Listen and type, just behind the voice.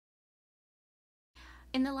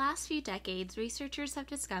In the last few decades, researchers have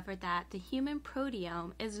discovered that the human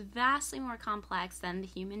proteome is vastly more complex than the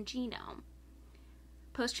human genome.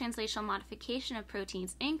 Post-translational modification of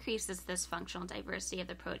proteins increases this functional diversity of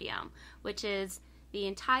the proteome, which is the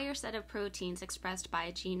entire set of proteins expressed by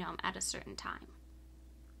a genome at a certain time.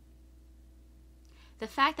 The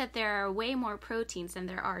fact that there are way more proteins than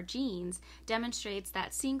there are genes demonstrates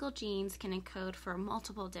that single genes can encode for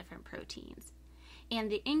multiple different proteins. And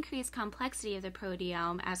the increased complexity of the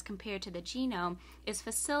proteome as compared to the genome is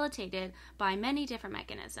facilitated by many different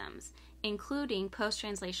mechanisms, including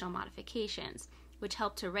post-translational modifications, which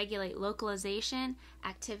help to regulate localization,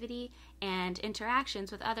 activity, and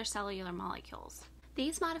interactions with other cellular molecules.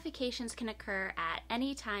 These modifications can occur at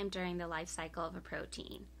any time during the life cycle of a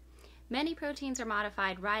protein. Many proteins are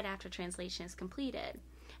modified right after translation is completed,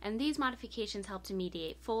 and these modifications help to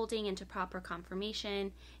mediate folding into proper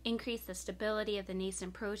conformation, increase the stability of the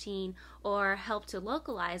nascent protein, or help to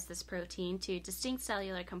localize this protein to distinct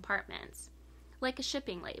cellular compartments, like a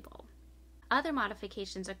shipping label. Other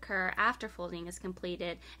modifications occur after folding is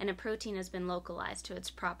completed and a protein has been localized to its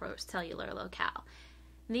proper cellular locale.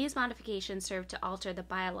 These modifications serve to alter the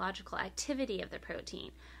biological activity of the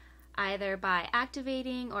protein, either by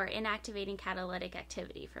activating or inactivating catalytic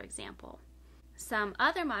activity, for example. Some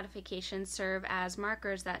other modifications serve as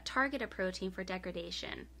markers that target a protein for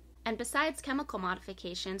degradation. And besides chemical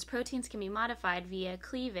modifications, proteins can be modified via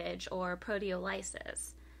cleavage or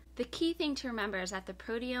proteolysis. The key thing to remember is that the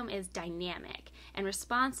proteome is dynamic and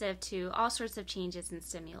responsive to all sorts of changes in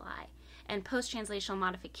stimuli, and post-translational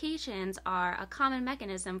modifications are a common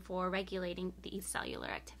mechanism for regulating these cellular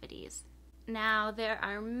activities. Now, there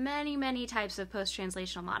are many types of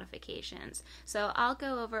post-translational modifications, so I'll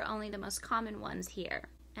go over only the most common ones here.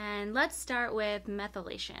 And let's start with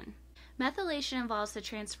methylation. Methylation involves the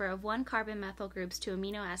transfer of one carbon methyl groups to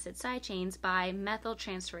amino acid side chains by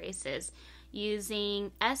methyltransferases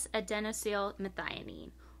using S-adenosyl methionine,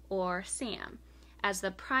 or SAM, as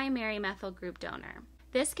the primary methyl group donor.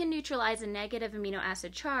 This can neutralize a negative amino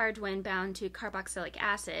acid charge when bound to carboxylic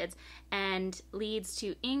acids and leads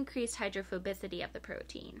to increased hydrophobicity of the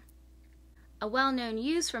protein. A well-known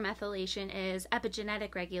use for methylation is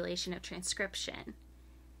epigenetic regulation of transcription.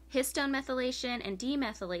 Histone methylation and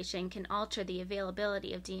demethylation can alter the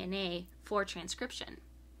availability of DNA for transcription.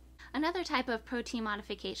 Another type of protein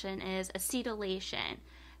modification is acetylation,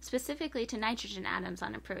 specifically to nitrogen atoms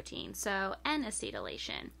on a protein, so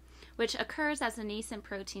N-acetylation, which occurs as the nascent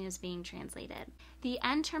protein is being translated. The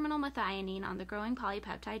N-terminal methionine on the growing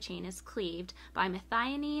polypeptide chain is cleaved by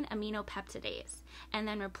methionine aminopeptidase and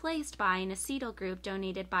then replaced by an acetyl group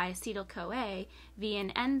donated by acetyl-CoA via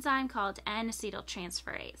an enzyme called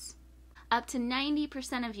N-acetyltransferase. Up to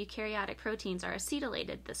 90% of eukaryotic proteins are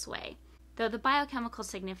acetylated this way, though the biochemical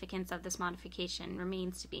significance of this modification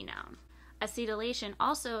remains to be known. Acetylation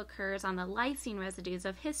also occurs on the lysine residues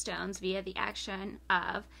of histones via the action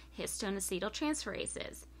of histone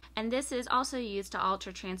acetyltransferases, and this is also used to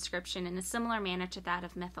alter transcription in a similar manner to that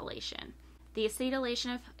of methylation. The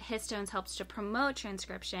acetylation of histones helps to promote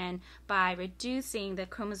transcription by reducing the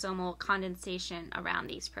chromosomal condensation around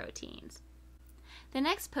these proteins. The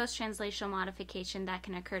next post-translational modification that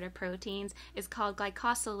can occur to proteins is called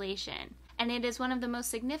glycosylation, and it is one of the most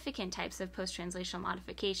significant types of post-translational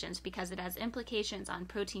modifications because it has implications on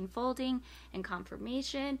protein folding and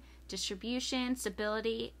conformation, distribution,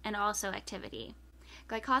 stability, and also activity.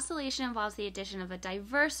 Glycosylation involves the addition of a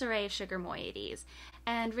diverse array of sugar moieties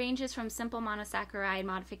and ranges from simple monosaccharide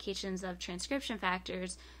modifications of transcription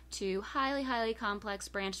factors to highly complex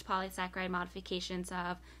branched polysaccharide modifications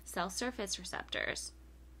of cell surface receptors.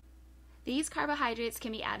 These carbohydrates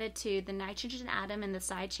can be added to the nitrogen atom in the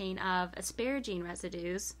side chain of asparagine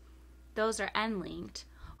residues, those are N-linked,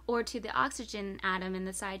 or to the oxygen atom in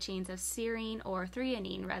the side chains of serine or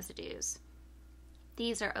threonine residues.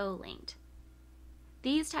 These are O-linked.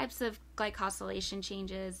 These types of glycosylation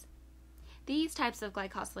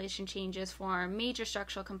changes form major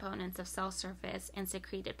structural components of cell surface and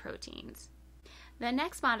secreted proteins. The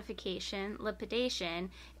next modification, lipidation,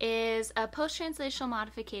 is a post-translational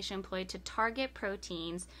modification employed to target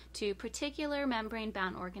proteins to particular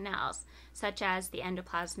membrane-bound organelles, such as the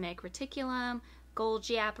endoplasmic reticulum,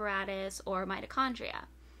 Golgi apparatus, or mitochondria.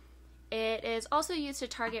 It is also used to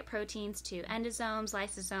target proteins to endosomes,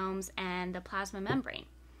 lysosomes, and the plasma membrane.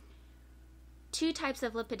 Two types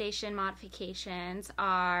of lipidation modifications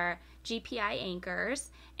are GPI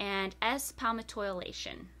anchors and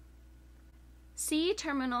S-palmitoylation.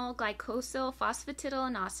 C-terminal glycosyl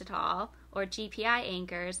phosphatidylinositol, or GPI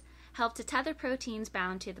anchors, help to tether proteins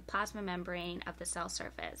bound to the plasma membrane of the cell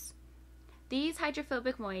surface. These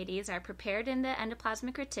hydrophobic moieties are prepared in the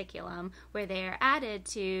endoplasmic reticulum, where they are added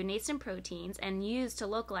to nascent proteins and used to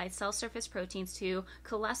localize cell surface proteins to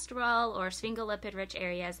cholesterol or sphingolipid-rich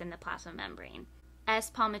areas in the plasma membrane.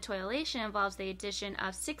 S-palmitoylation involves the addition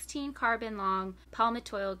of 16 carbon-long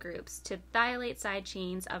palmitoyl groups to thiolate side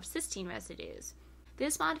chains of cysteine residues.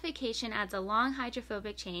 This modification adds a long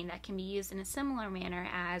hydrophobic chain that can be used in a similar manner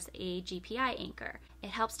as a GPI anchor. It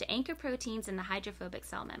helps to anchor proteins in the hydrophobic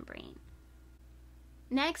cell membrane.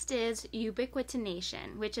 Next is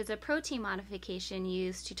ubiquitination, which is a protein modification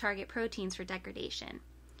used to target proteins for degradation.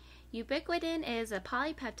 Ubiquitin is a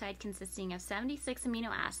polypeptide consisting of 76 amino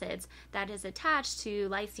acids that is attached to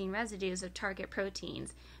lysine residues of target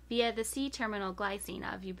proteins via the C-terminal glycine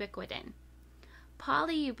of ubiquitin.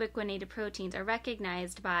 Polyubiquitinated proteins are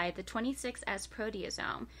recognized by the 26S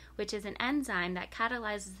proteasome, which is an enzyme that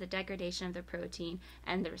catalyzes the degradation of the protein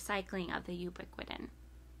and the recycling of the ubiquitin.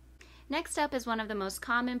 Next up is one of the most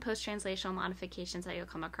common post-translational modifications that you'll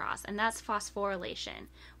come across, and that's phosphorylation,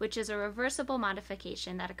 which is a reversible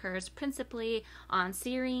modification that occurs principally on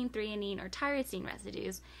serine, threonine, or tyrosine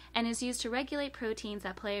residues and is used to regulate proteins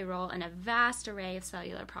that play a role in a vast array of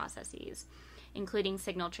cellular processes, including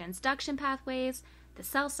signal transduction pathways, the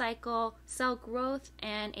cell cycle, cell growth,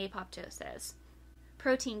 and apoptosis.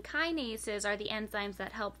 Protein kinases are the enzymes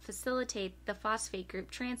that help facilitate the phosphate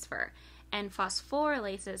group transfer, and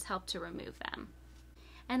phosphorylases help to remove them.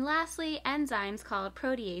 And lastly, enzymes called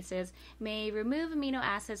proteases may remove amino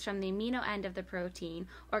acids from the amino end of the protein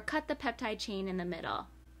or cut the peptide chain in the middle,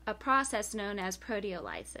 a process known as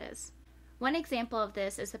proteolysis. One example of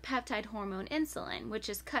this is the peptide hormone insulin, which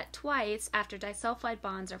is cut twice after disulfide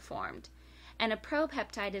bonds are formed, and a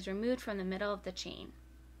propeptide is removed from the middle of the chain.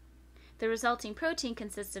 The resulting protein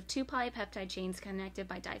consists of two polypeptide chains connected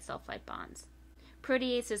by disulfide bonds.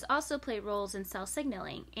 Proteases also play roles in cell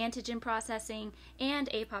signaling, antigen processing, and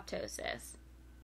apoptosis.